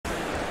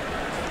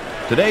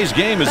Today's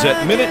game is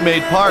at Minute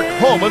Maid Park,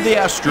 home of the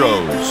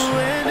Astros.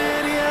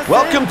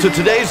 Welcome to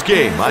today's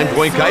game. I'm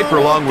Dwayne Kuiper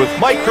along with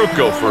Mike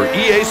Kruko for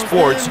EA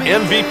Sports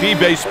MVP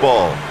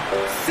Baseball.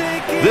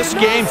 This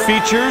game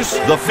features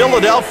the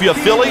Philadelphia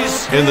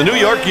Phillies and the New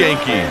York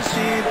Yankees.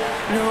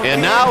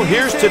 And now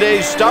here's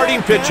today's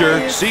starting pitcher,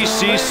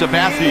 CC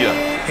Sabathia.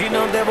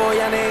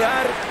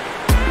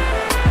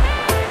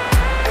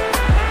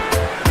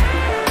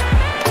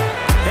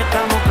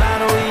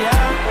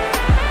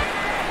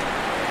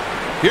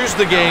 Here's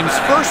the game's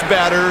first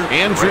batter,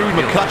 Andrew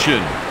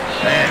McCutchen.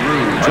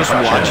 Just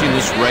watching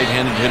this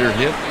right-handed hitter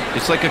hit,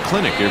 it's like a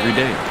clinic every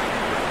day.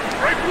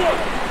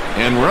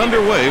 And we're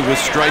underway with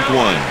strike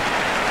one.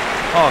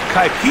 Oh,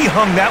 Kipe, he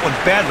hung that one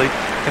badly,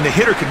 and the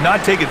hitter could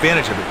not take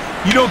advantage of it.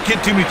 You don't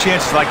get too many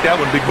chances like that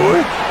one, big boy.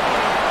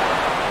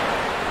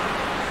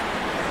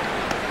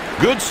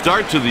 Good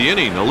start to the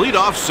inning, a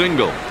leadoff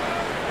single.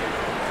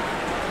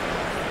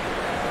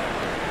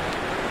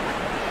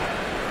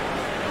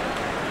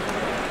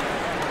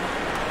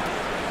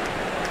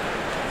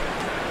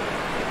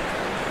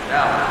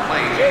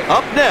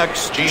 Up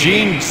next,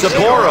 Gene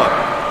Sabora.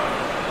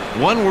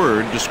 One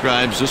word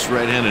describes this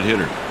right-handed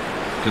hitter: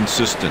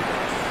 consistent.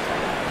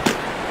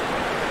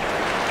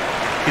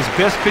 His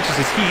best pitch is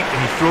his heat, and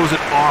he throws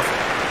it often.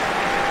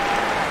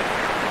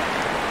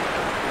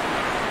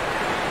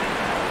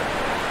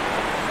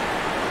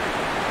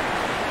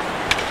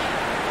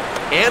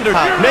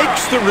 Anderson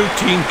makes the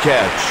routine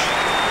catch.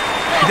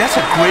 Hey, that's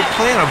a great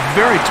play on a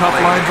very tough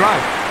line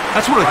drive.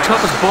 That's one of the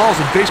toughest balls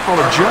in baseball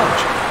to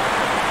judge.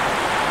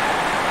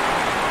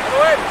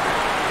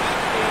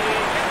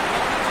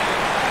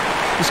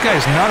 This guy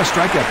is not a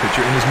strikeout pitcher,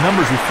 and his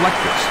numbers reflect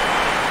this.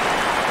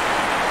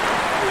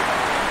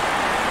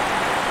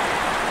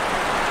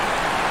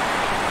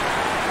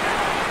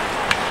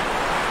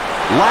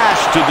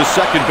 Lash to the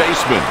second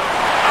baseman.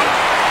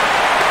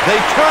 They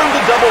turn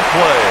the double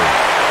play.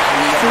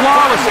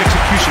 Flawless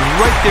execution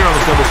right there on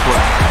the double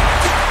play.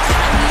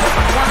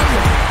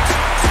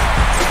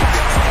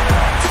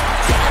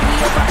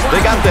 They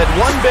got that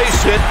one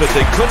base hit, but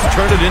they couldn't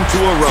turn it into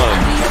a run.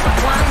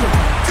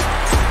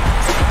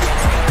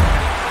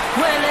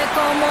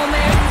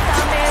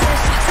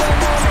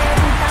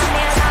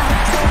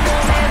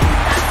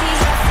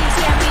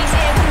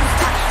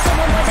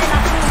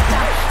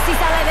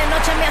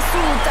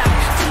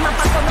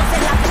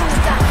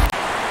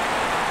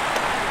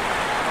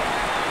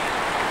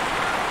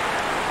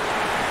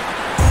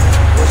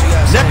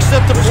 Next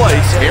at the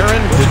plate,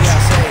 Aaron.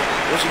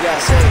 What you gotta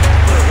say?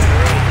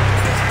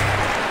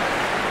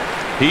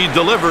 He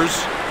delivers.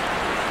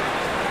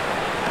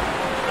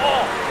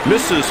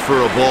 Misses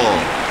for a ball.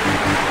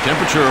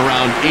 Temperature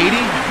around 80.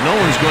 No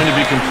one's going to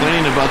be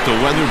complaining about the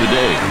weather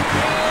today.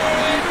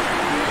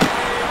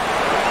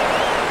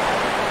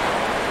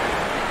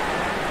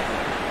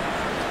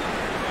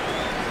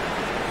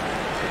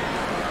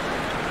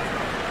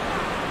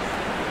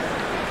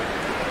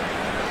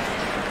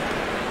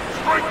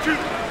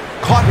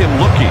 Caught him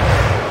looking.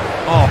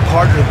 Oh,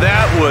 partner,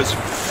 that was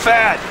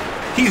fat.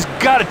 He's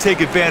got to take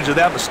advantage of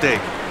that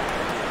mistake.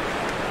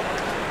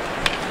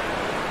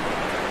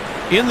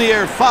 In the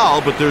air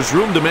foul, but there's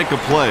room to make a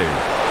play.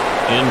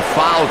 In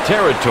foul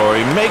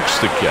territory, makes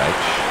the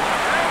catch.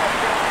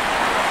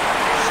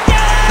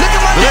 The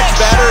next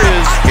batter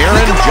is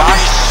Aaron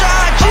Josh.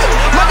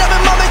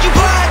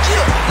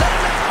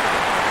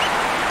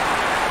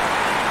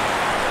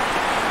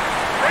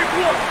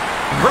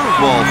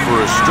 Curveball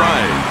for a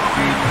strike.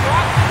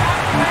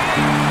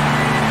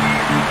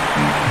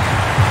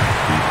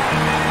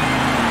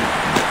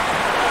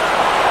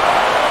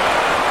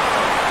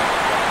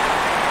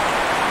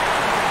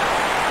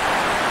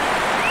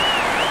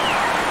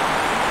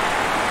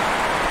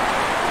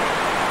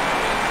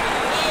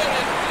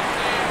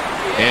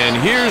 And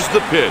here's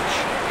the pitch.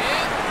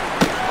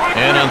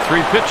 And on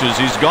 3 pitches,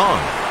 he's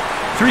gone.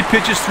 3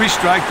 pitches, 3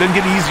 strikes. Doesn't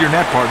get easier than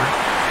that, partner.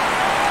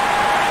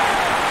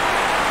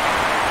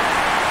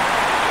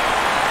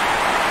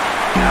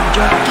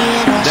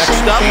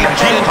 Next up,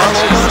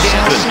 Giancarlo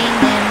Stanton.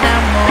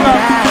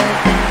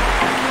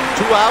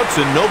 2 outs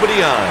and nobody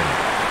on.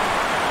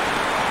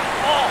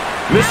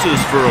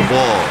 Misses for a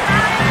ball.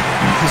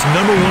 His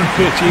number 1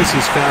 pitch is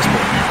his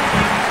fastball.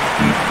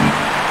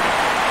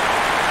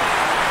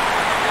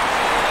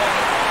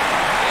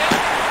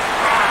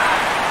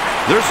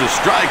 There's a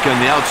strike on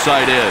the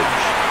outside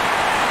edge.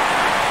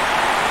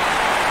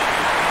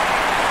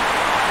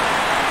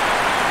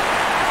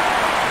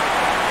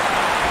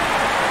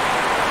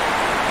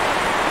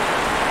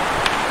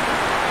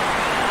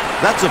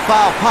 That's a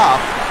foul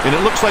pop, and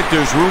it looks like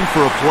there's room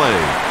for a play.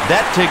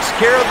 That takes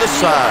care of the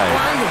side.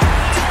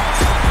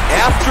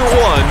 After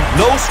 1,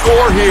 no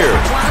score here.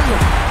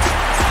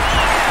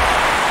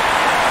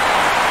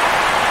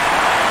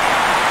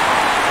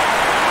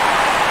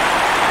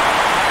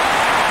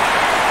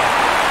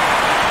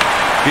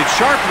 It's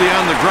sharply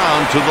on the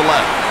ground to the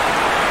left.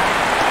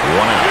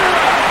 1 out.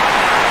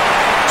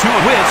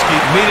 Tulowitzki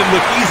made him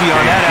look easy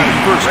on that out of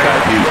first.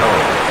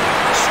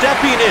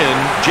 Stepping in,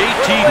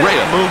 JT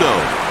Realmuto.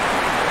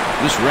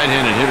 This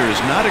right-handed hitter is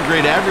not a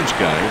great average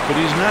guy, but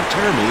he's not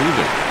terrible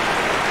either.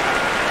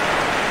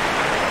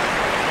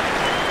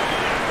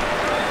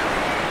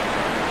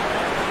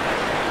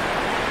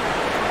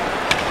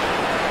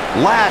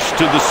 Lash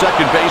to the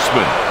second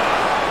baseman.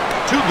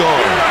 2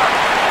 gone.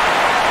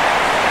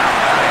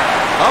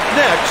 Up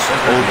next,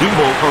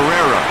 Odubel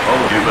Herrera.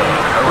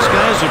 This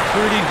guy's a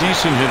pretty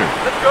decent hitter.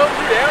 Let's go,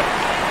 3 down.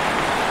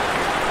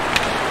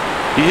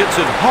 He hits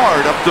it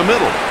hard up the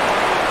middle.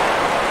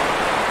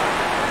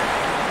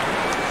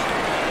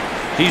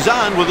 He's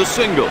on with a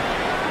single.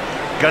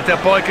 Got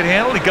that ball he could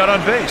handle. He got on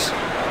base.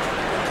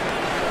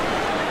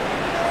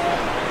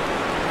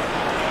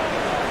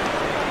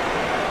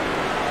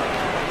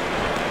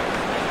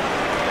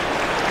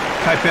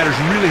 Kite batters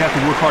really have to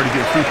work hard to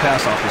get a free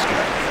pass off this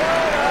guy.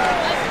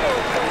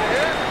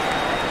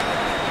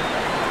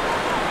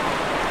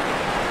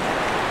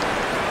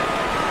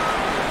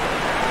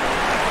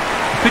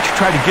 The pitcher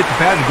tried to get the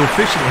batter to go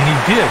fishing, and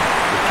he did.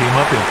 It came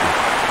up empty.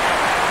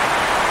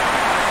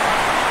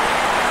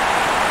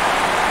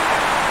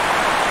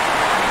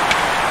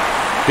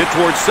 Hit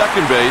towards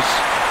second base.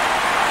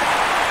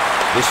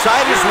 The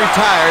side is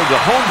retired. The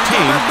home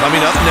team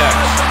coming up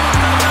next.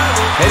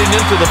 Heading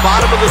into the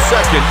bottom of the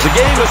second. The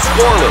game is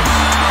scoreless.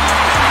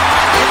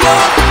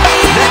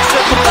 Next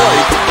at the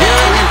plate,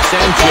 Gary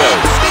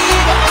Sanchez.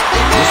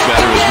 This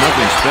batter is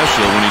nothing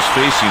special when he's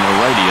facing a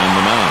righty on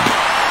the mound.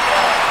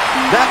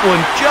 That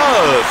one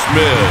just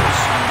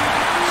missed.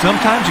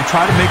 Sometimes you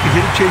try to make the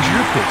hitter change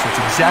your pitch.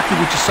 That's exactly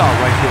what you saw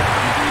right here.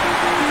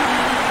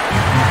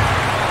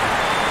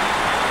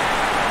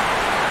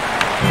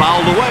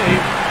 Fouled away.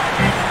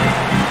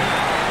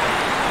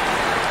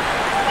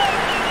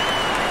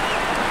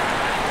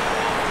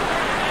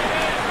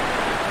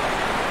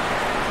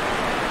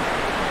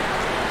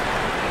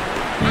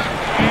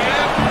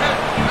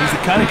 He's the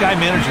kind of guy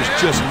managers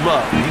just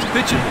love. He's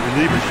pitching the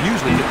relievers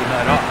usually get the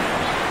night off.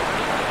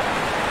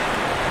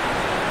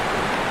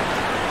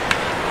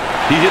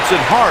 He hits it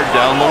hard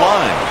down the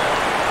line.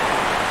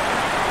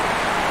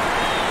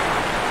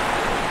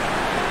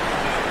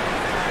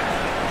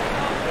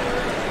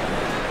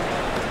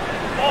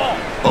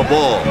 A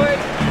ball.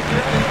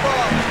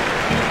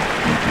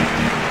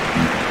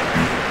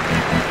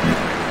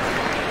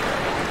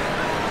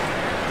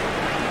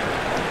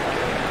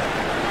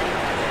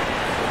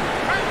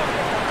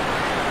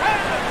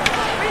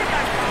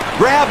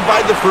 Grabbed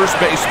by the first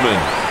baseman.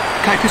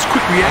 Kite, this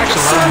quick reaction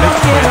allowed him to make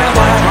the play on that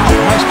line drop.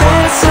 Nice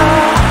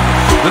play.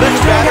 The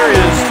next batter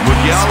is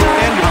Miguel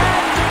Anderson.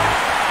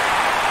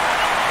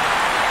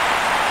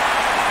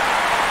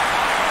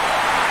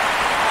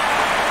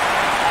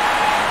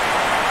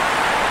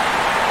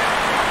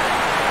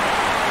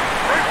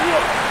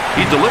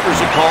 He delivers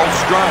a called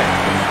strike.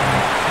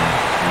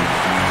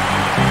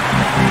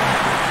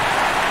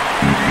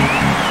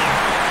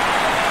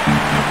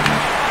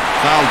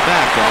 Fouled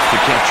back off the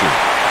catcher.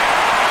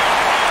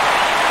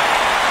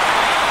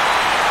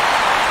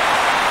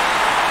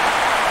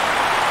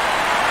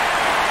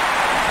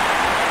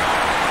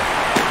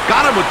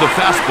 Got him with the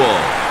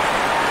fastball.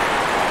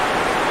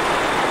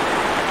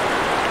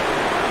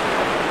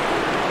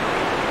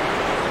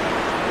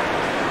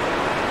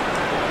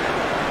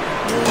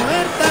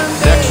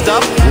 Next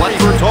up,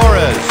 Lester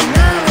Torres.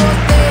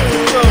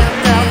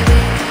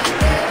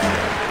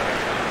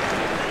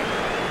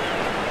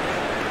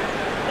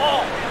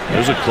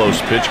 There's a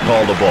close pitch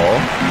called a ball.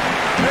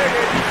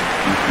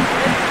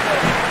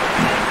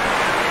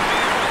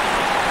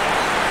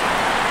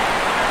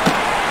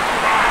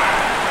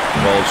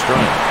 Called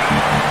strike.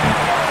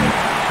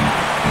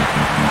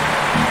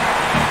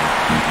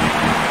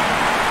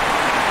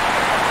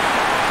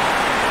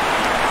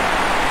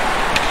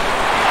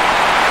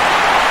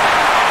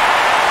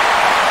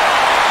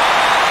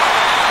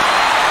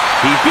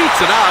 He beats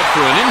it out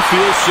for an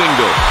infield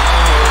single.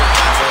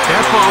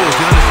 That ball was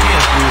in his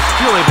hands, but he was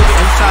still able to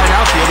inside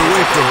out the other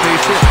way for a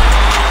base hit.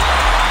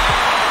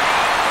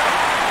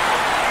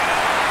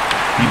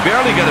 He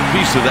barely got a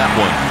piece of that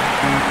one.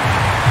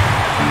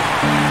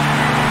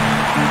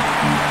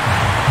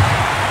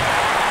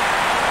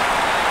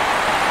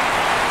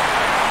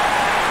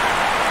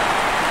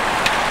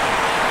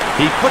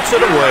 He puts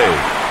it away.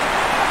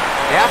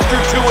 After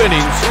 2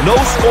 innings, no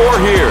score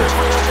here.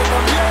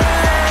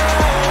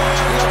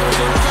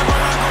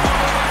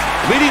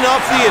 Leading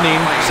off the inning,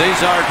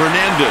 Cesar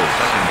Hernandez.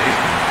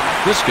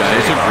 This guy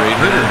is a great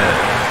hitter.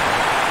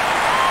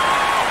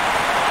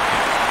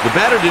 The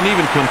batter didn't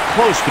even come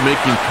close to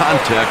making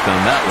contact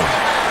on that one.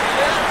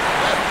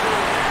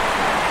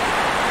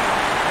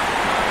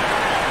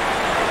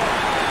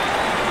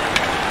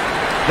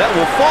 That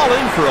will fall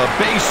in for a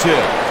base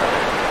hit.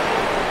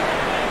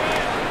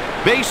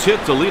 Base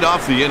hit to lead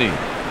off the inning.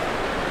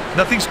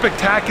 Nothing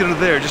spectacular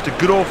there, just a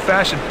good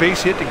old-fashioned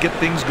base hit to get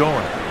things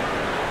going.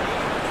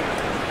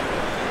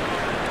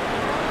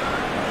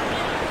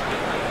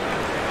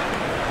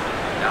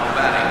 Now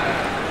batting,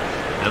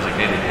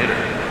 designated hitter,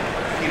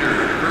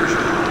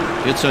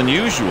 Peter. It's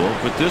unusual,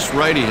 but this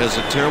righty has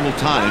a terrible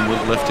time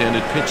with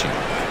left-handed pitching.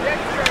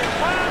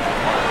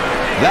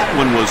 That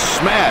one was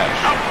smashed.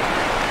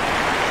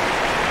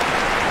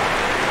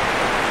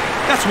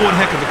 That's one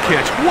heck of a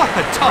catch. What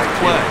a tough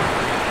play.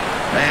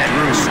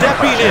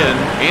 Stepping in,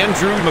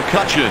 Andrew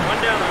McCutcheon.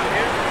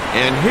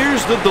 And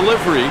here's the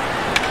delivery.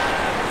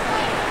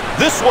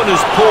 This one is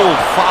pulled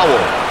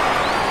foul.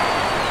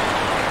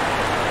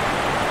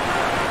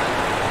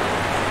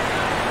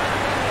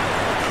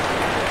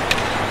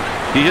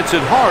 He hits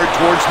it hard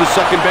towards the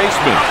second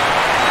baseman.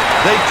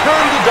 They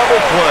turn the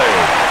double play.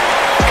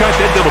 Cut,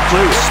 that double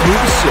play was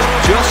smooth as silk,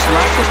 just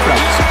like we're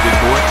practicing, big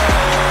boy.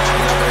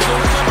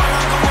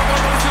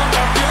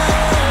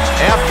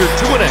 After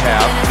 2.5,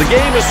 the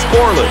game is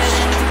scoreless.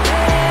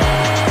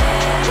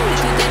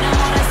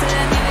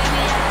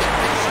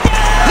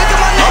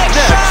 Up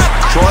next,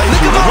 Troy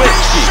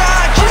Tulowitzki.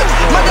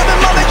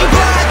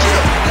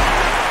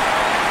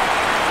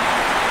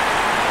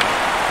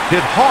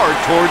 Hit hard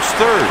towards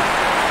third.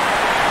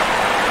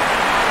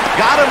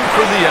 Got him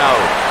for the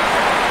out.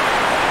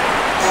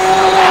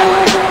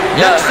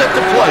 Next at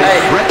the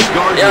plate, Brett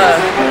Gardner.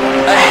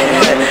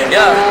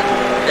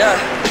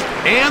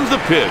 And the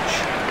pitch.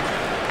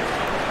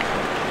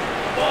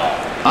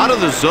 Out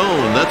of the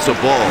zone, that's a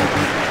ball.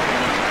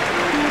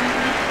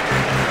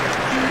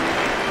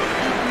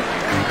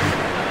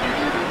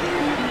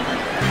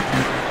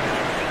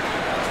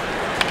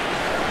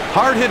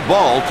 Hard hit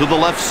ball to the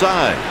left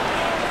side.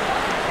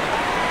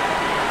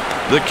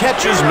 The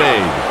catch is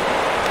made.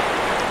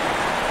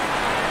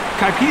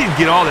 He didn't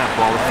get all that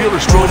ball. The fielder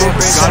strolled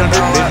over, got under,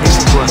 made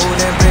his play.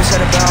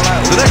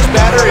 The next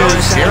batter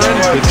is Aaron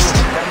Pitch.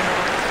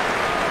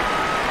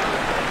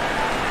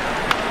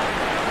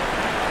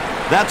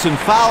 That's in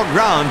foul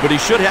ground, but he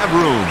should have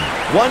room.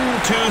 1,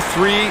 2,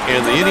 3,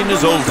 and the inning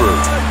is over.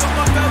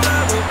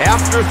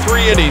 After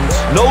 3 innings,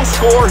 no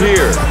score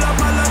here.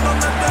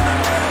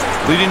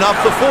 Leading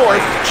off the fourth,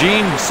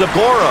 Gene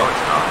Segura.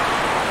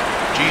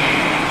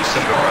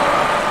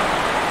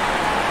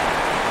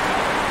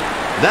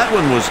 That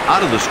one was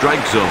out of the strike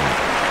zone.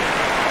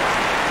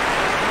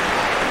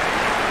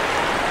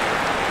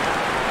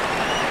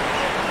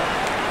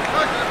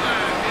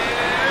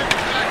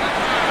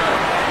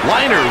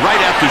 Liner right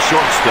after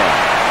shortstop.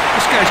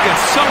 This guy's got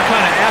some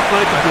kind of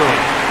athletic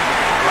ability.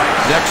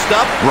 Next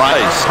up,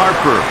 Bryce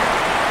Harper.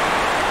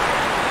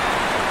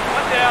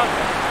 One down.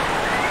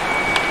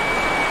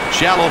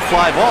 Shallow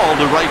fly ball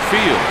to right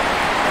field.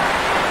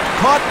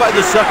 Caught by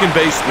the second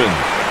baseman.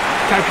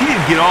 He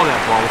didn't get all that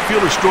ball. The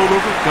fielder strolled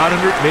over, got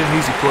under, made an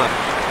easy play.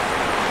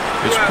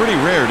 It's pretty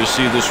rare to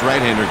see this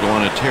right-hander go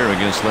on a tear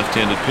against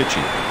left-handed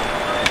pitching.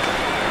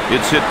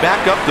 It's hit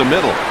back up the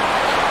middle.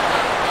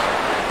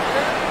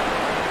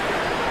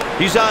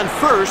 He's on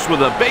first with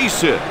a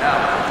base hit.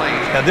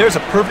 Now there's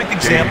a perfect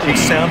example of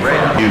sound from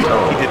him.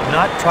 He did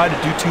not try to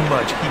do too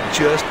much. He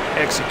just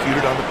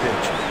executed on the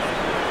pitch.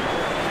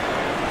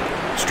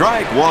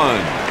 Strike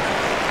one.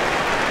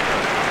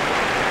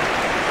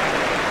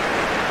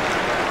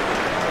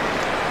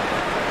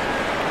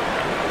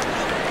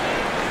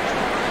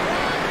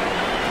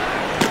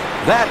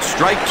 That's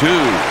strike two.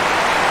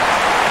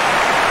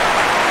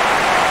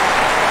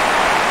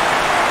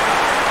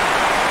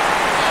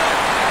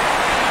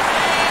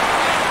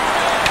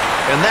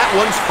 And that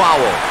one's foul.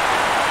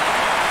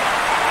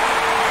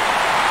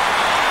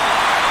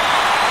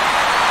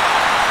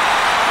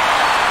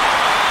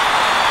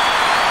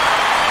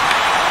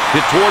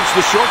 Hit towards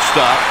the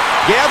shortstop.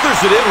 Gathers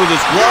it in with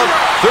his glove.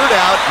 Third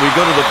out. We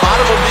go to the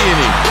bottom of the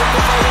inning.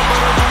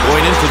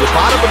 Going into the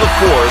bottom of the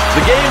fourth,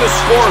 the game is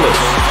scoreless.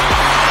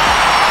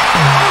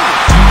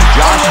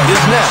 Josh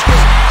is next.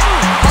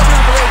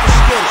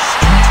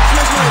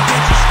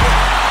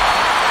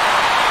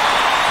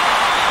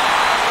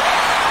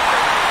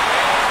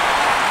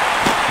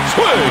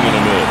 Swing and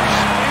a miss.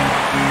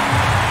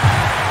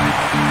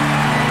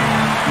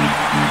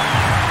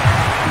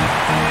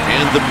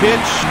 And the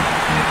pitch.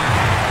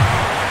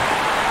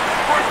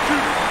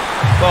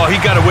 Oh, he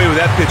got away with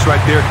that pitch right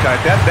there, Kite.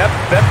 That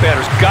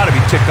batter's got to be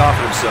ticked off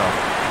at himself.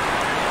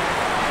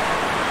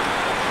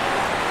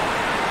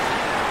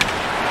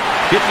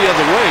 Hit the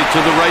other way to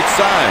the right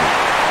side.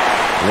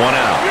 One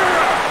out.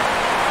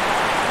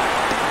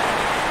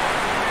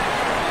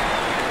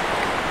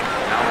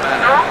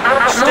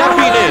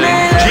 Stepping in,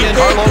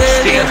 Giancarlo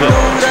Stanton.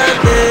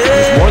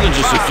 There's more than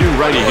just a few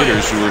righty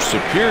hitters who are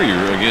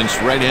superior against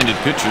right-handed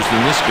pitchers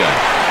than this guy.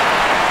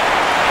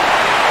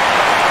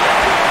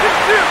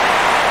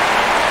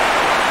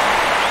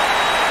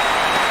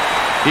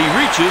 He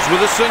reaches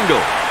with a single.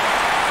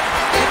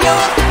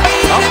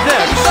 Up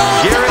next,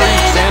 Gary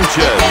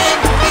Sanchez.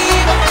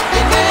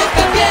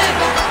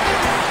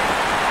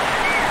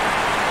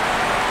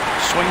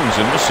 Swings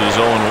and misses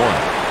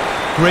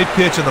 0-1. Great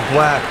pitch in the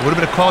black. Would have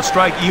been a called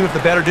strike even if the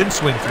batter didn't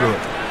swing through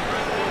it.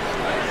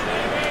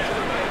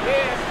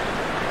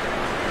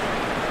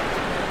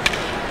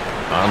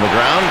 On the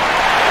ground.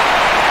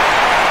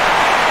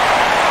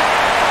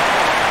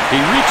 He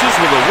reaches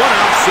with a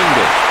one-out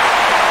single.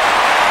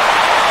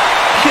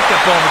 Hit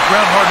that ball on the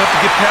ground hard enough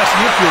to get past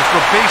the infield for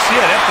a base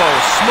hit. That ball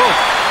was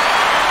smoked.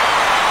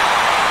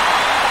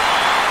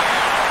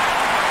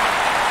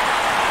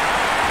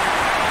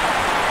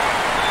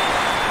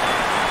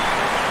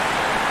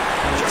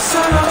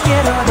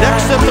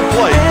 Next at the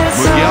plate,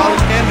 Miguel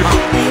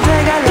Anderson.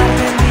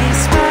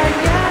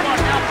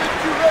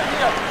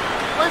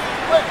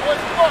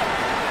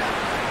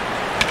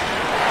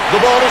 The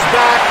ball is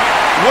back,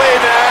 way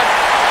back.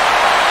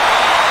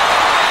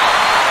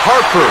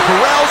 Harper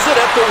corrals it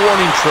at the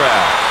warning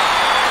track.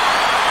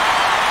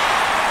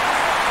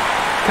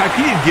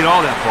 He didn't get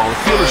all that ball. The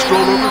fielder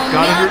strolled over,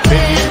 got under it,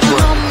 maybe he was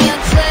right.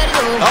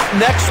 Up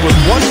next with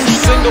one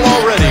single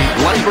already,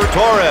 Lemper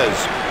Torres.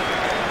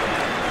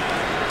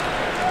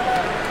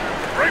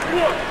 Break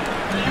one.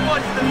 You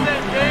watch the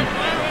same game?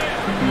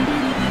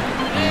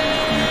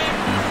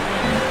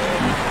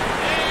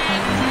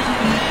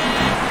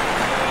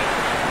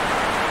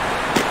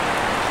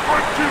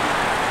 Strike two.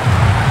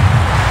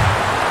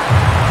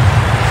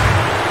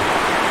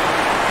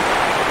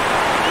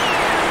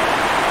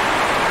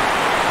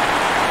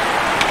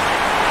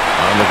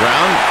 On the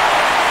ground.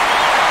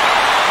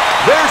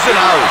 There's an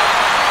out.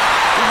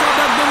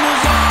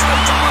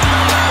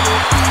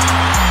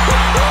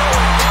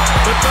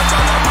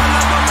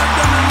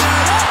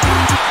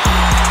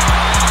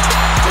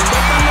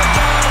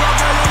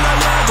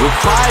 With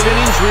 5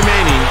 innings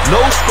remaining,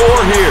 no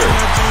score here.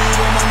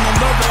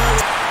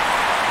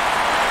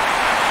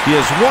 He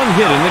has 1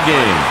 hit in the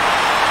game.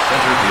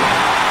 Center field.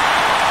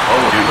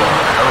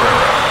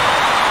 Herrera.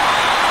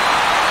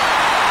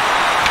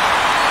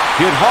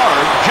 Hit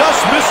hard,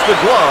 just missed the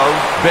glove,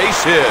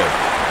 base hit.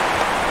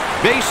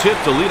 Base hit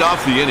to lead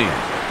off the inning.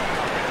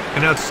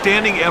 An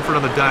outstanding effort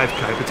on the dive,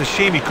 Kipe. It's a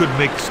shame he couldn't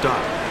make the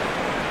stop.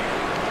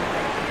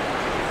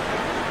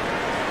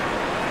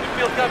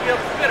 Field's got to be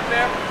able to spit it,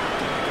 man.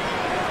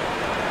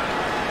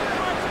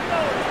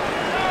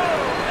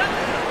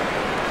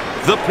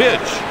 The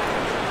pitch.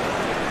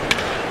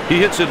 He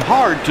hits it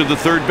hard to the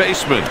third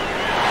baseman.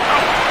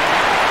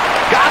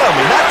 Got him,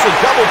 and that's a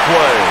double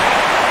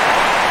play.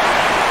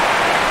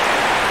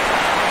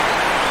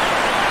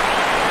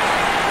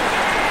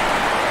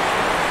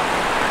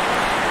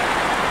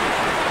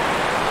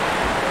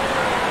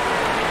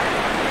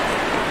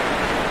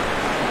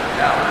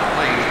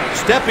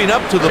 Stepping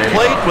up to the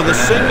plate with a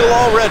single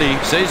already,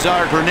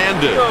 Cesar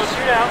Hernandez.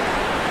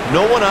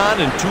 No one on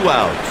and 2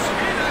 outs.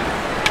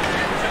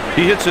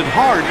 He hits it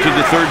hard to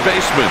the third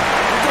baseman.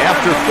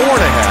 After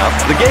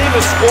 4.5, the game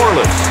is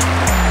scoreless.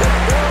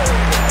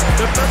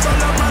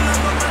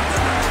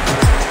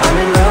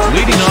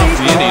 Leading off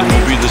the inning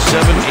will be the 7,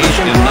 8,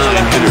 and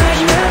 9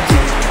 hitters.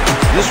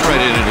 This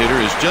right-handed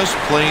hitter is just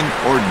plain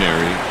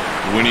ordinary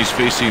when he's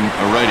facing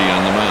a righty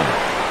on the mound.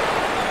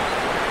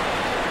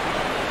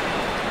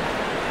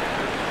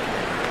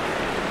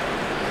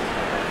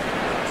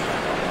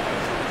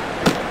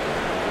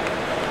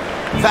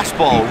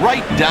 Fastball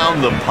right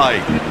down the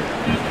pipe.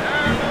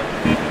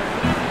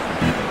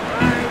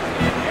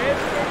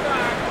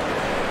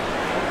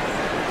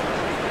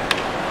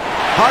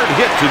 Hard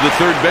hit to the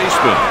third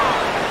baseman.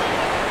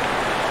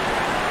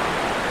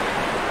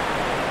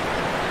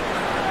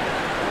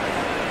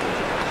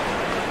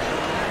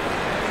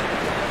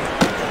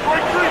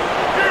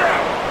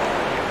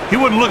 He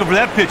wasn't looking for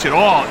that pitch at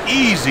all.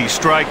 Easy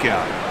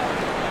strikeout.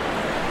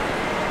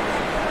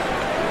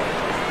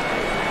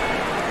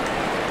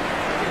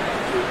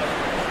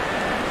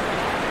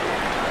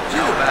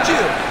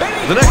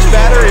 The next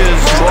batter is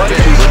Troy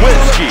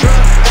Whiskey.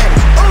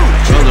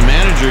 So the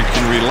manager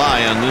can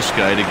rely on this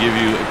guy to give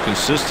you a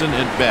consistent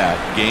at-bat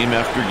game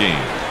after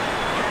game.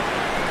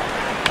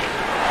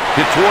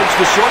 Hit towards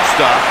the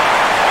shortstop.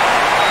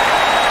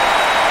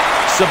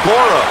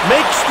 Sabora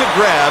makes the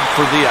grab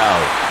for the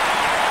out.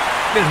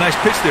 Get a nice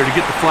pitch there to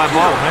get the fly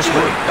ball. Nice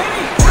work.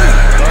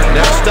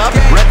 Next up,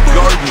 Brett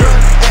Gardner.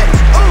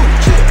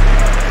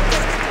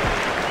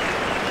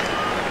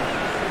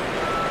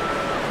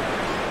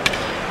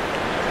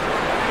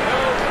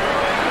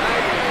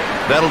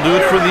 That'll do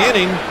it for the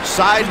inning.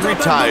 Side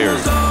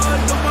retired.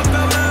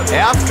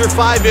 After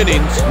 5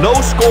 innings, no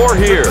score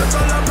here.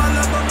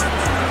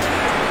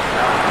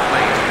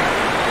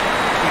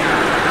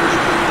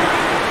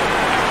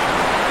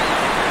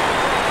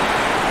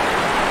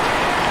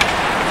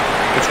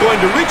 It's going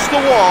to reach the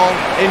wall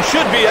and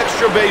should be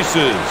extra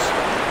bases.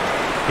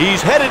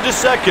 He's headed to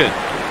second.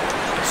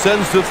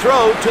 Sends the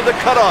throw to the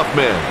cutoff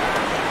man.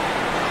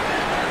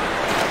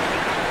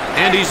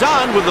 And he's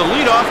on with a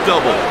leadoff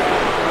double.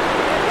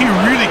 He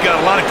really got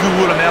a lot of good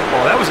wood on that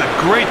ball. That was a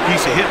great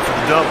piece of hit for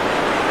the double.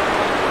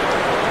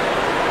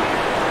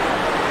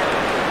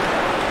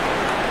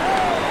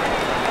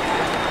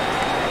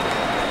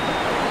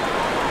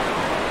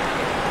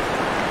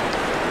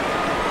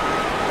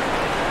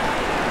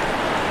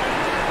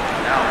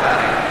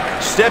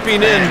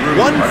 Stepping in,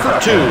 1 for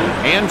 2,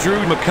 Andrew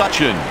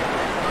McCutcheon.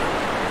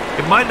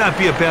 It might not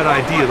be a bad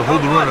idea to hold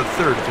the run at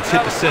third if it's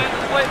hit to center.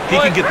 He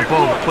can get the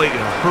ball to the plate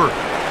in a hurry.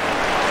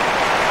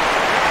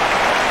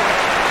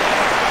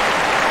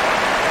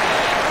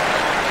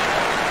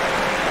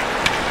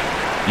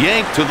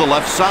 Yanked to the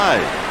left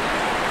side.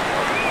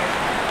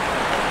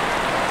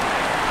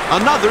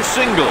 Another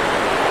single.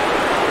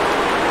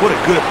 What a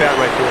good at-bat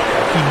right there.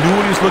 He knew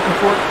what he was looking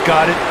for,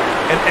 got it,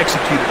 and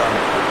executed on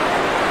it.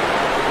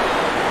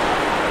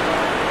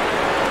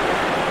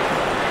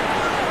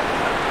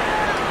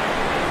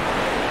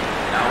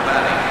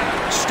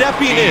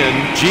 Stepping in,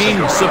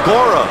 Gene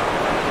Segura.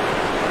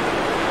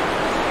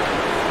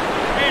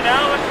 Hey,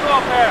 now let's go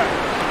up there.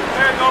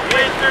 There, go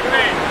play third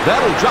base.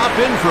 That'll drop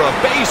in for a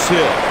base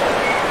hit.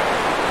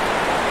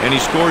 And he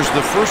scores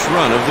the first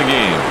run of the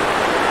game.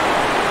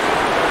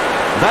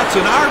 That's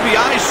an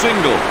RBI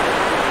single.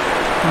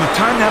 From the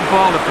time that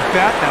ball hit the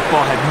bat, that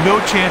ball had no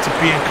chance of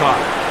being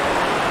caught.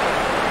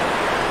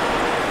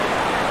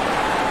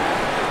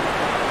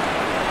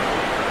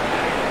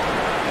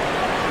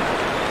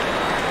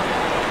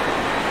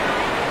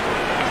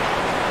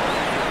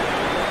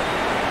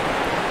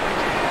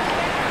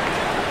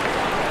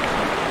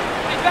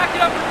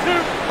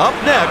 Up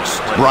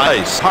next,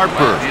 Bryce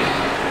Harper.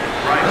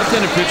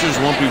 Left-handed pitchers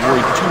won't be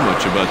worried too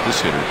much about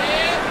this hitter.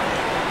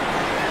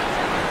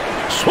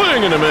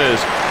 Swing and a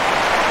miss.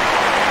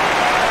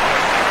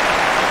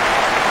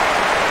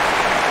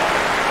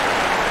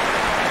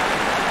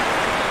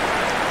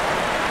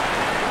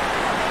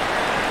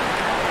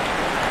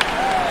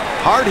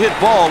 Hard hit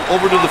ball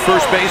over to the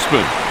first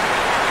baseman.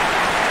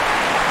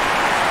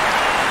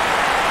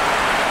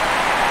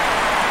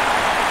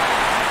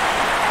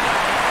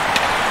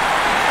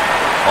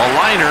 A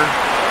liner.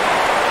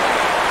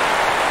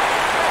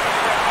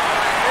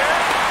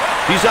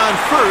 He's on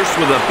first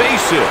with a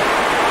base hit.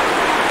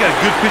 Got a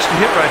good pitch to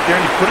hit right there,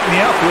 and he put it in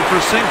the outfield for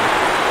a single.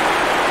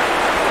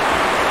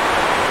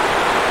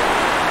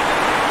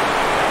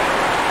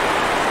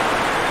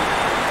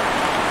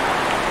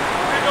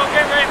 Go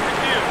get ready for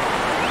two.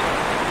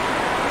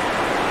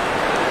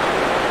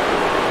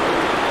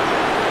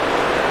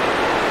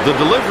 The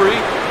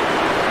delivery.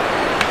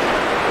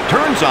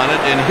 Turns on it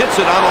and hits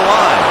it on a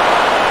line.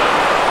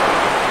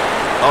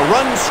 A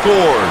run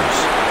scores.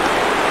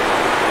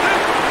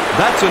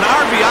 That's an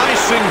RBI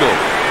single.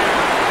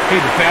 Hey,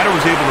 the batter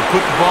was able to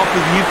put the ball through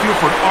the infield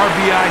for an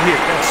RBI hit.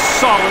 That's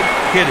solid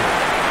hitting.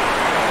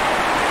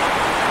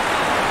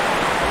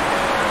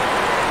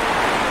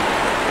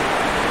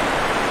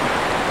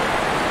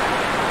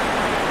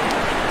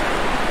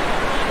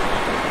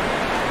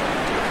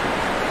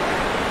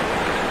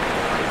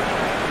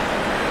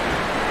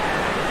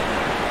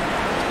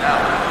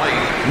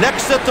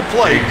 Next at the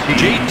plate,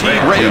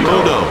 JT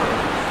Realmuto.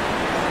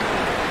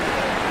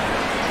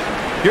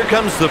 Here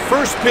comes the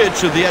first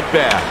pitch of the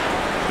at-bat.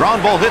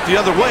 Ground ball hit the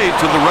other way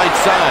to the right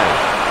side.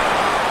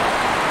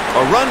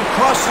 A run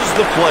crosses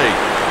the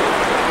plate.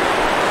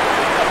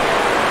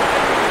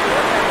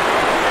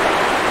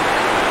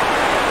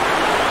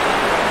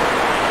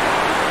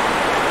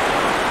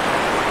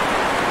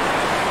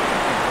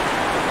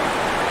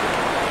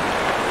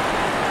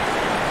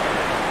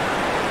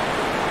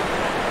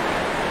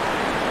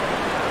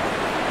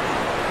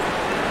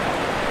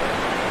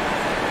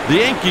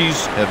 The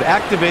Yankees have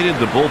activated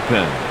the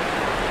bullpen.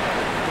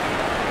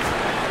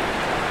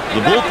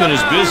 The bullpen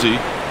is busy.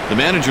 The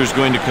manager is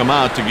going to come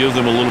out to give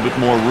them a little bit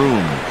more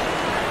room.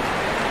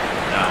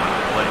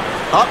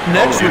 Up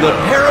next with a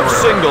pair of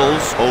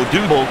singles,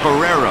 Odubel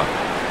Herrera.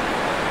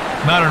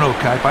 I don't know,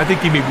 Kipe. I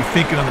think he may be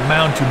thinking on the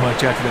mound too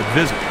much after that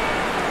visit.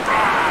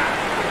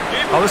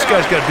 All this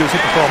guy's got to do is hit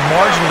the ball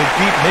marginally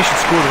deep, and they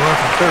should score the run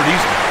from third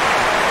easily.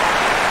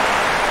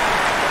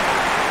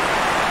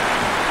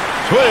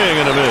 Swing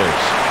and a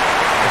miss.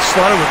 The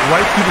slider went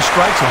right through the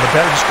strike zone. The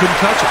batter just couldn't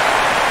touch it.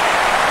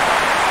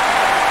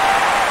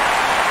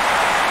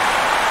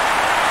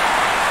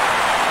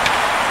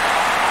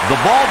 The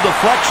ball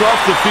deflects off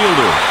the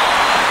fielder.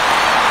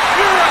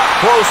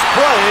 Close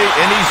play,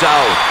 and he's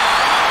out.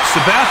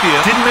 Sabathia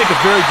didn't make a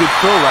very good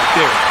throw right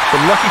there, but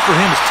lucky for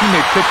him, his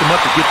teammate picked him up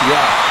to get the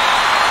out.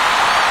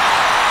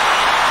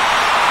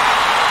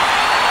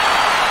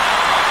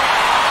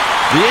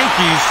 The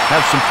Yankees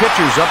have some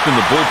pitchers up in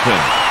the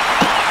bullpen.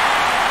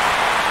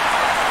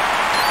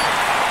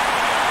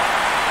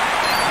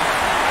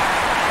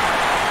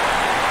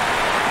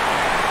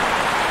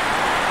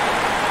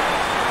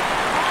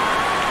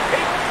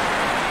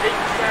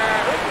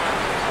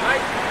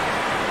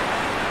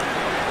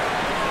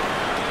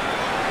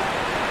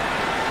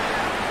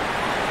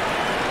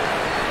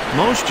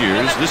 Most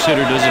years, this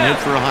hitter doesn't hit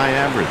for a high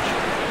average.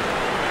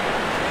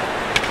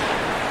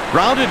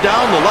 Grounded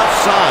down the left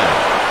side.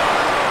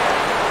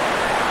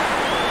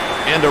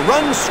 And a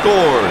run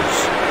scores.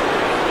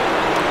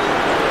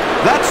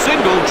 That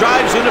single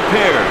drives in a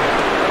pair.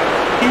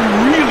 He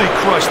really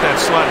crushed that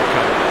slider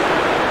cut.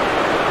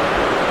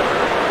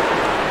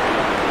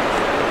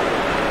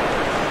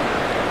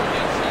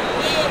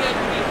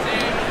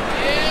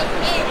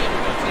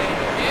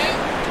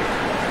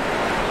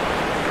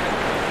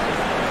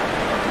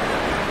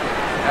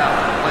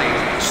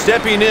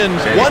 Stepping in, 1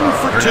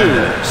 for 2,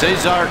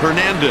 Cesar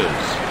Hernandez.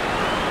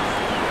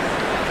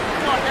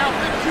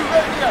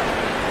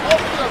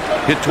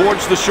 Hit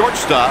towards the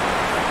shortstop.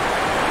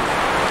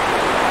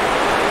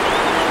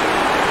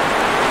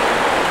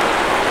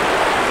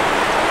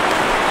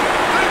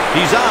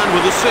 He's on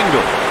with a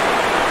single.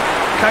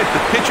 Kipe,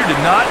 the pitcher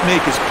did not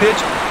make his pitch,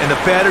 and the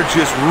batter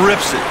just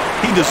rips it.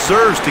 He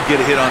deserves to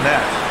get a hit on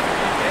that.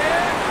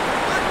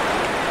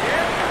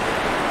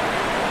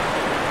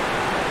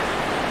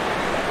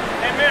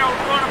 Hey, man,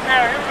 we're going up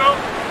there. Here we go.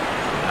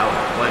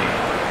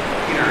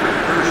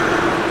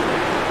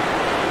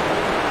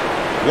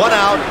 One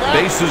out,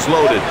 bases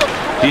loaded.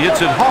 He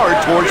hits it hard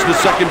towards the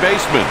second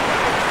baseman.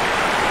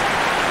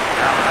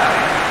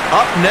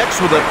 Up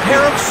next with a pair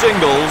of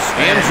singles,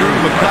 Andrew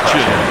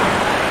McCutcheon.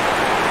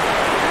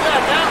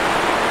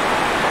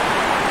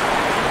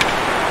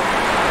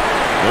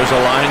 There's a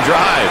line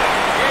drive.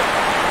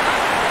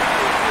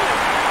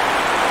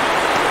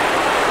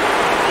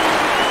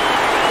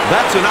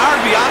 That's an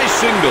RBI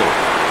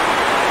single.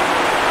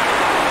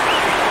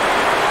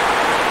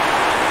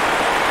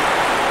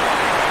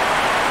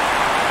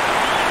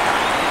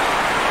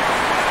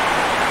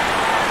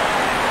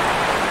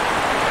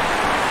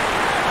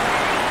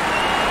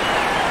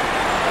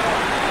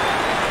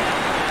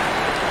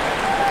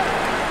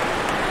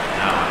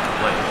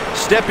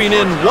 Stepping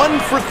in 1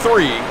 for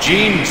 3,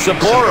 Gene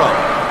Sabora.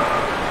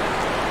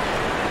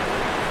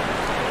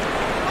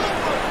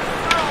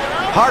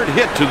 Hard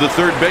hit to the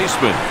third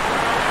baseman.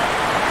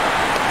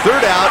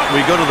 Third out,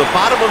 we go to the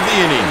bottom of the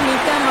inning.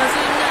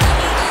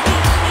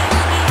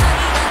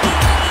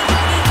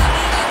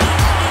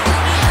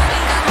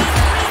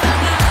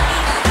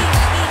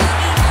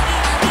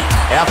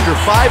 After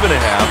 5.5,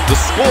 the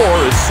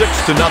score is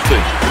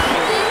 6-0.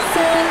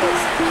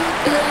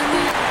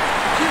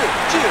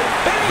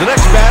 The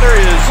next batter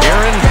is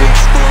Aaron.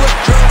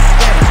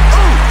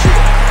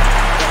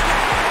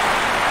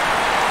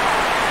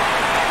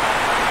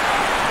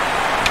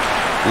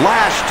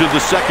 Lash to the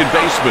second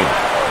baseman.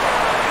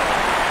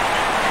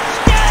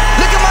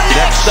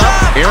 Next up,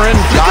 Aaron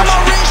Josh.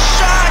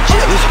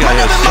 This guy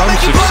has some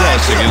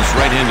success against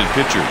right-handed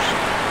pitchers.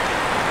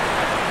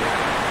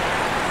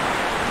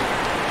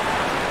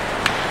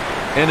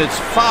 And it's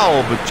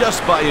foul, but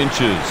just by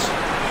inches.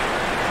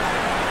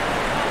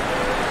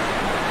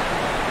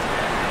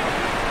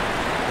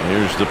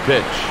 Here's the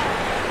pitch.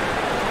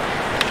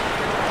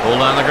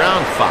 Hold on the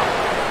ground, foul.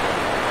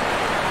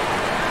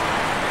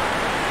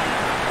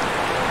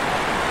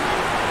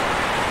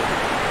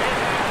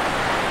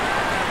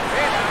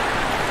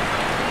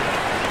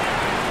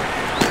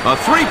 A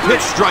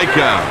 3-pitch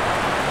strikeout.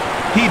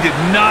 He did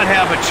not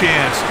have a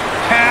chance.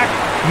 Hack,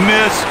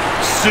 miss,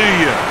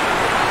 see ya.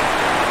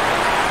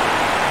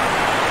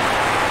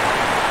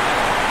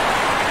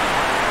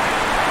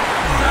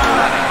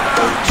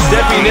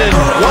 Stepping in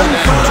 1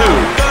 for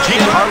 2.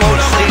 Giancarlo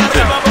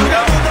Stanton.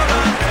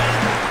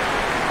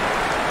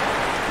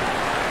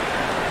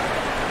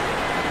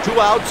 Two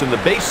outs and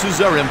the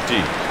bases are empty.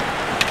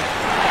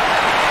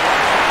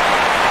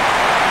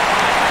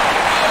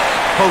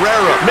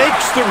 Herrera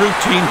makes the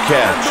routine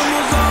catch.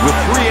 With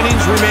 3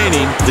 innings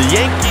remaining, the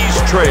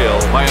Yankees trail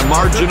by a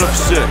margin of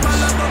 6.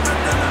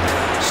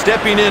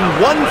 Stepping in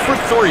 1 for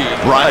 3,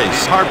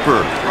 Bryce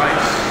Harper.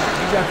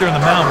 He's out there on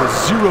the mound with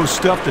 0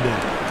 stuff today.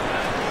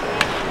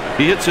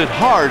 He hits it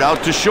hard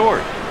out to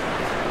short.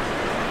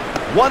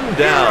 1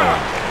 down.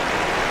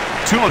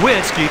 2 on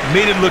Winsky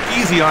made it look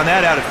easy on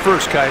that out at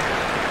first, Kite.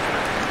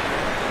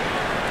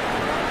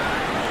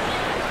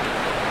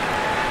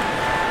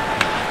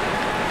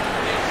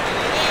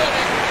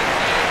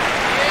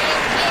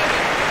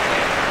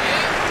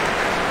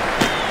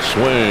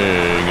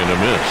 Swing and a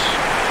miss.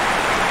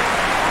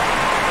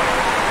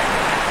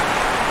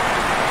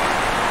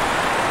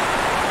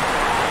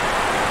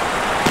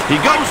 He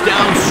goes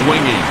down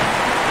swinging.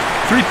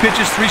 3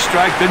 pitches, 3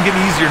 strikes. Doesn't get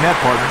any easier than that,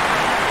 partner.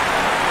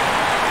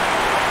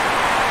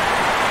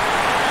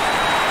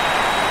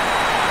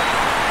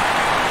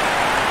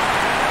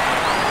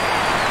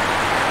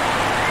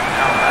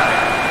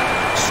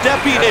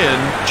 Stepping in,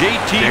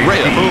 JT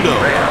Realmuto.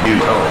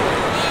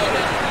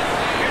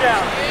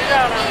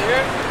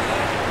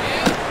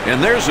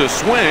 And there's a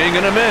swing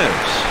and a miss.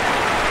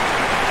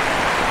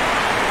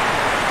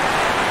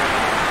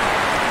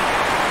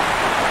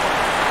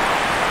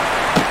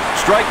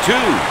 Strike 2.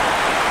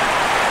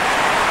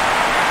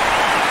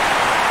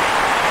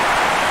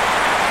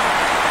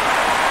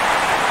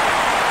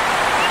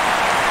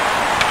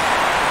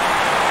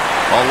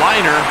 A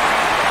liner.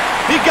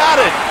 He got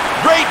it.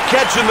 Great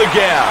catch in the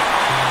gap.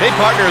 Hey,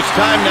 partner, it's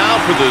time now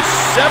for the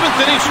 7th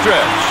inning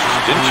stretch.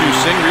 Didn't you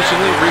sing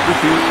recently at Wrigley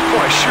Field?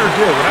 Oh, I sure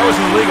did. When I was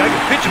in the league, I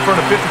could pitch in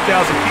front of 50,000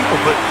 people,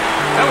 but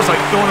that was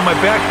like throwing in my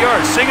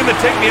backyard. Singing to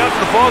take me out to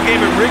the ball game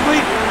at Wrigley,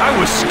 I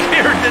was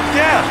scared to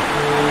death.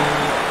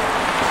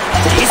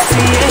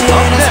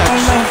 Up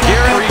next,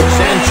 Gary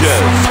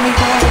Sanchez.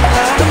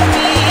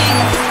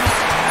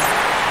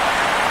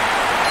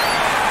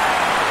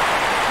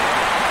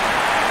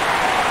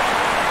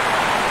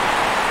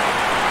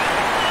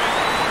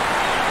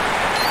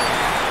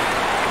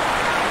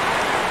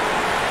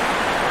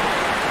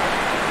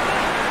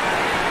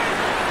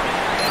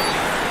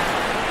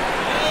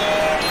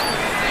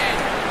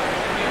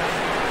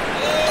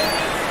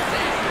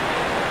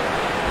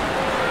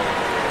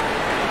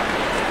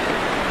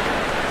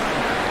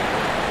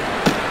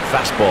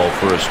 Fastball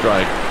for a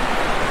strike.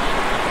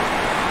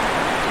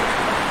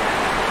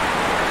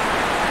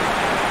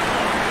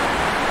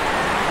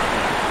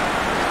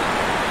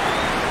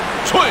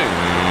 Swing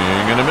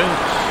and a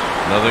miss.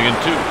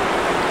 0-2.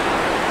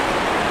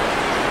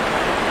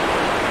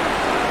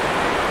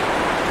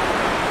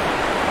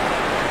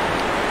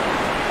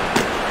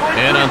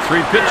 And on 3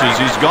 pitches,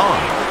 he's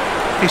gone.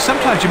 Hey,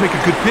 sometimes you make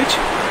a good pitch,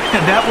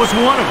 and that was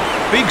one of them.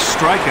 Big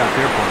strikeout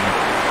there, partner.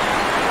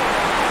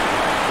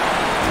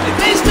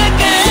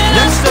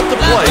 Next at the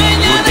plate,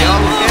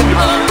 Miguel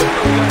Harper.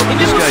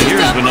 This guy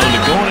here has been known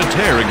to go on a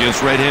tear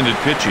against right-handed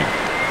pitching.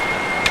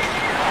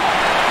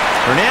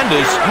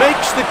 Hernandez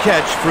makes the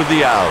catch for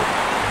the out.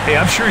 Hey,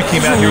 I'm sure he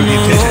came out here with the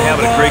intention of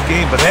having a great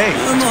game, but hey,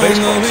 it's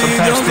baseball.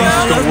 Sometimes things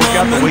just don't work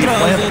out the way you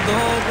planned them.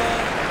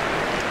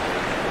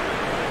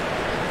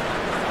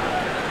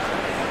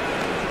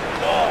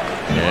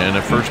 And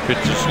the first pitch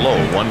is low,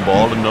 1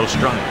 ball and no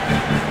strike.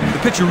 The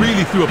pitcher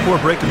really threw a poor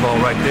breaking ball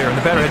right there, and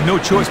the batter had no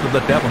choice but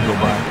let that one go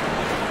by.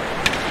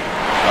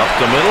 Up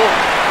the middle.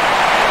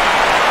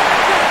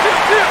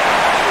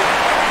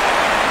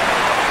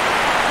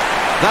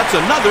 That's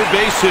another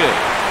base hit.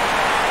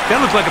 That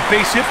looked like a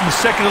base hit from the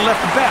second and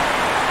left the bat.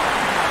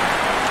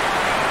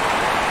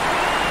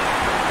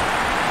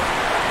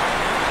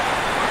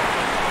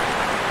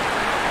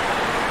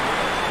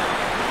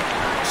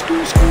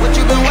 What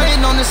you been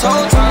waiting on this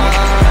whole time?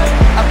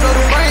 I blow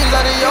the brains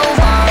out of your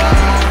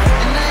mind.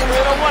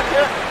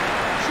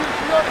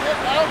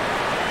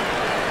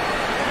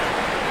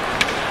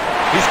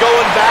 He's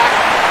going back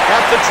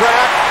at the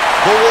track,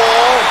 the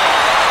wall.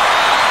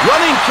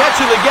 Running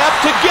catch in the gap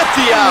to get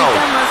the out.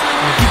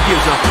 He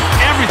gives up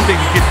everything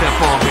to get that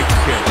ball and make the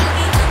catch.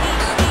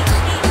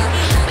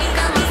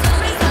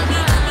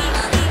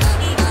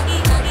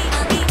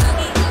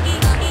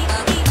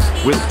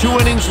 With 2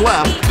 innings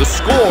left, the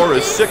score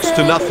is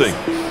 6-0.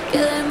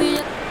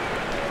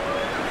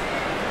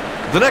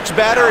 The next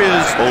batter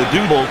is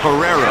Odubel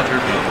Herrera.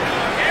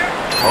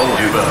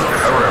 Odubel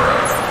Herrera.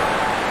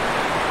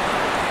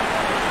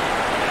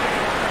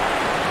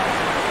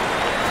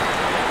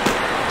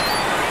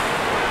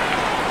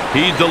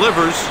 He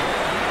delivers.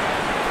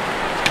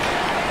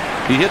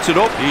 He hits it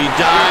up. He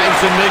dives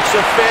and makes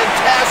a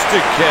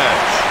fantastic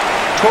catch.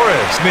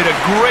 Torres made a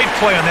great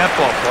play on that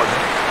ball,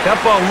 partner. That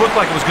ball looked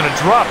like it was going to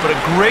drop, but a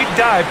great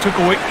dive took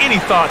away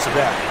any thoughts of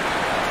that.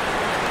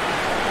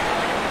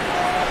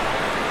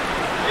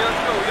 Let's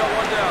go. We got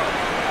 1 down.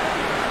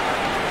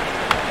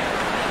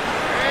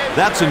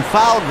 That's in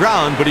foul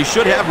ground, but he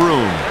should have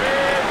room.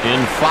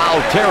 In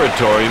foul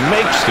territory,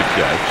 makes the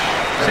catch.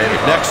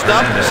 Next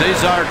up,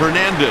 Cesar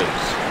Hernandez.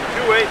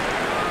 2-8.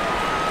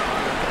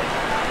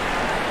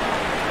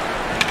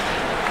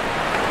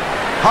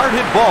 Hard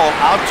hit ball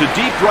out to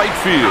deep right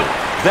field.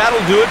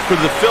 That'll do it for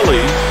the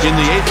Phillies in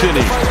the 8th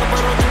inning.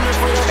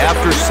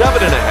 After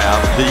 7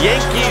 1/2, the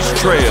Yankees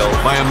trail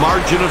by a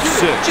margin of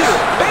 6.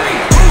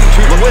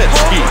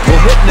 Tulowitzki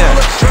will hit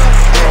next.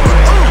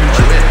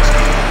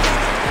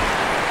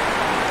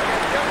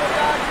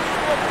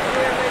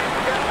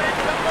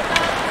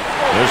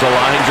 There's a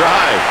line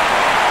drive.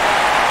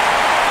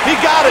 He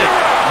got it.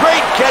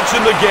 Great catch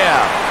in the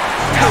gap.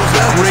 That was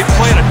a great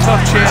play and a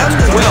tough chance.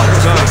 Well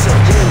done.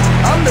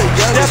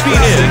 Stepping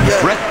in,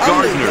 Brett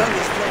Gardner.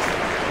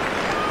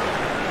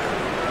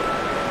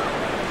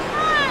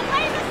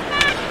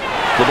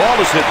 The ball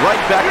is hit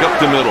right back up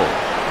the middle.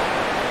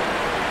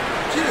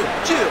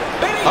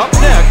 Up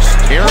next,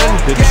 Aaron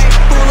Pitts.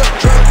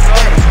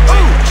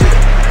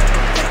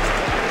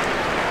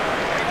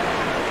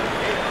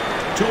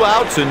 2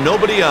 outs and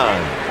nobody on.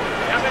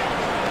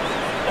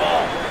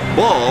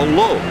 Ball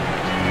low.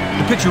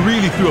 The pitcher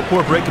really threw a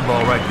poor breaking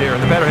ball right there,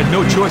 and the batter had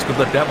no choice but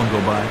let that one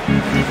go by.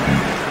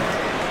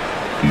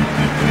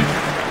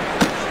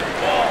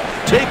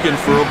 Taken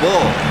for a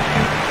ball.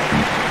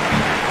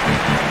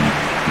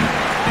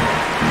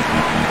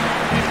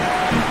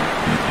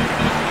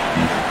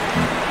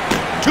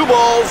 Two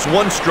balls,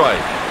 1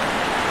 strike.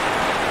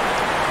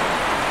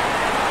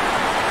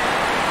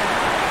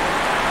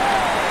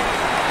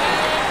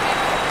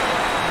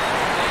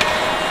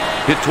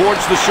 Hit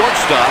towards the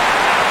shortstop.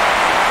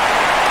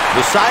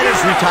 The side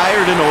is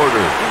retired in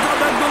order.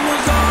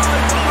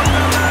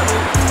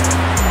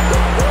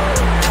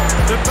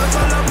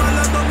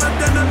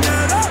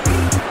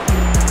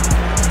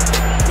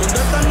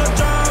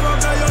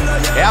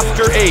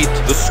 After 8,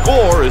 the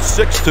score is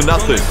 6-0. Now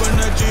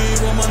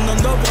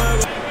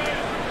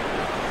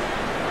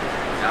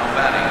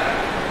batting,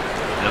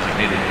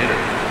 designated hitter.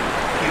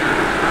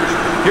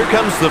 Here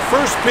comes the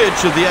first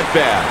pitch of the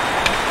at-bat.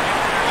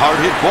 Hard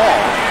hit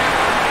ball.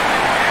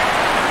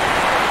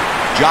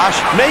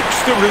 Josh makes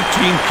the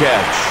routine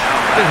catch.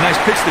 That's a nice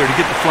pitch there to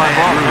get the fly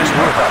ball. Nice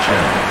work.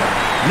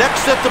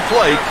 Next at the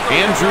plate,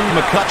 Andrew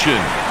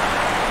McCutcheon.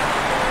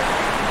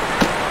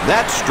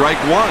 That's strike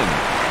 1.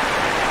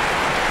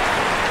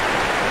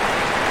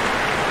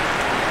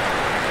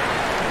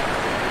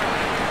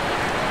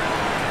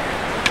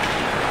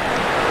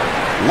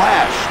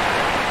 Lashed.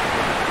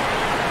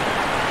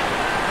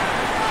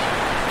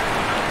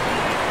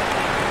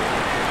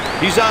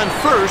 He's on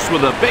first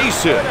with a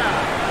base hit.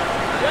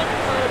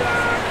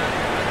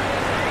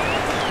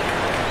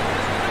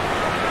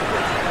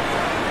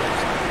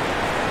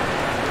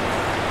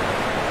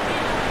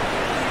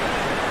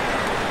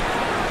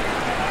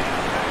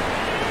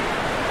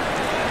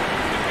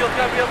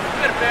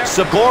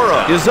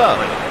 Segura is up.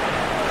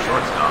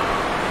 Shortstop.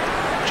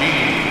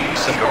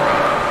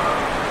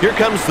 Here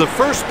comes the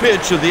first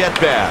pitch of the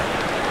at-bat.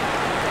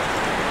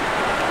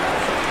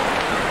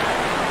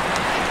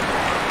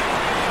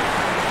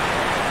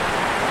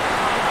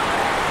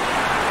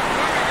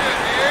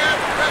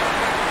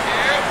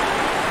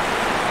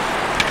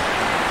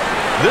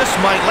 This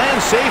might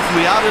land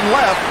safely out in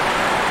left.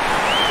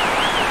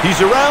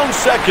 He's around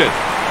second.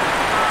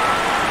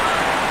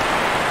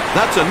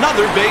 That's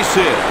another base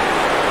hit.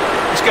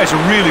 These guys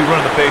are really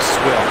running the bases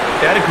well.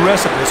 That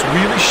aggressiveness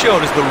really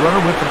showed as the runner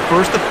went from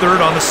first to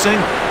third on the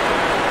single.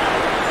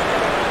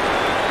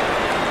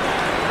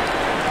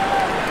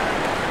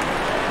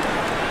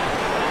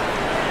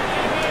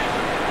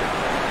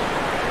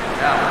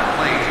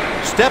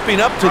 Stepping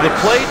up to the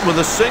plate with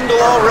a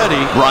single already,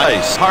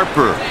 Bryce.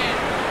 Harper.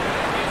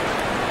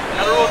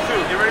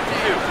 Get ready for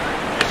two.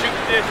 You shoot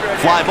the dish right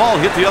Fly ball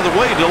hit the other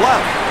way to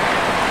left.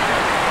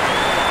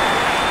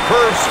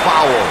 Curves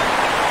foul.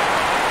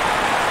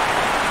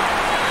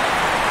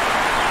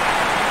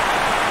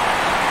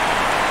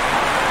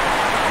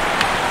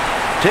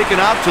 Taken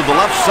out to the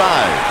left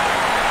side.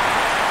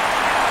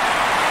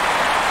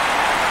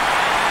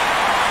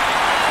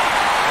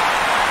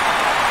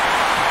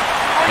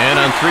 And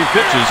on 3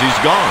 pitches, he's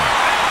gone.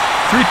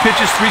 3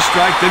 pitches, 3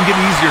 strikes. Doesn't get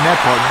easier than that,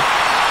 partner.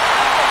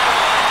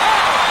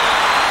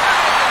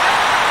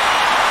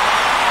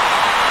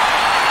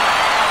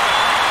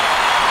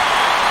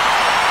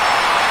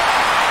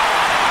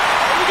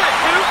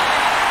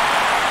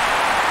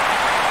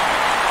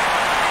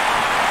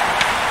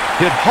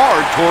 Hit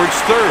hard towards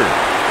third.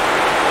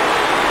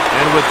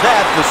 And with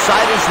that, the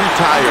side is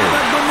retired.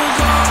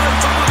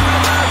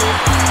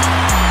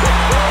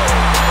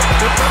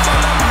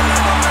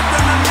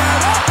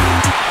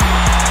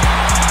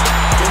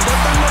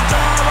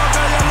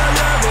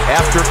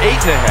 After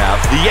 8.5,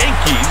 the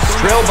Yankees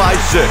trail by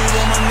 6.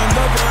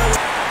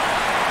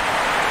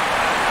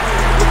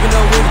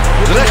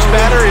 The next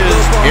batter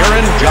is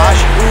Aaron Josh.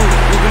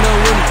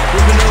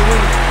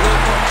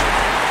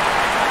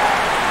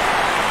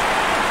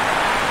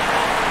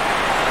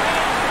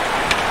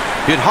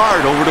 Hit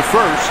hard over to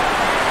first.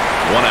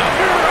 1 out.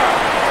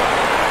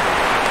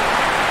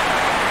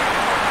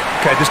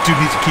 Okay, this dude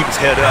needs to keep his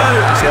head up.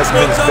 This hasn't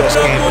been his best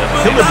game, but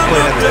he'll never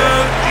play another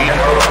day.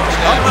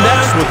 Up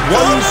next with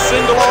 1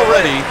 single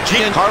already,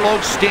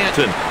 Giancarlo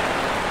Stanton.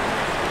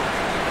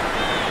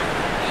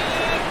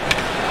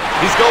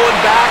 He's going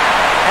back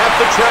at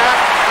the track,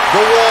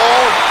 the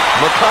wall.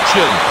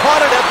 McCutcheon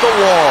caught it at the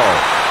wall.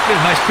 Get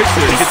a nice pitch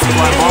there to get the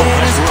fly ball.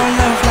 Nice work.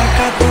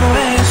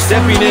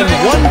 Stepping in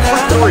 1 for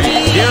 3,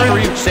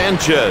 Gary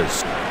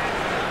Sanchez.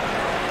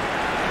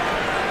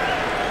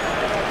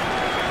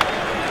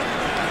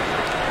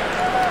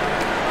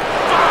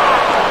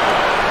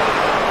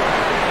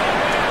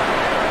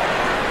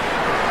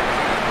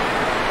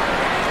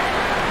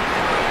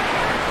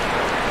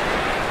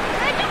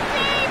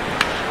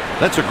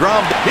 That's a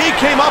ground. He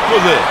came up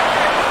with it.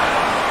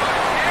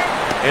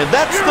 And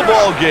that's the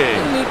ball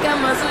game.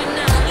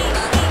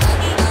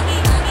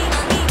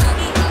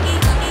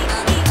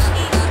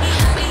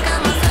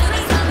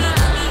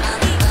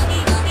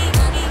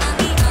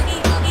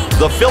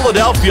 The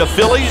Philadelphia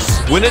Phillies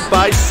win it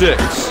by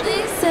 6.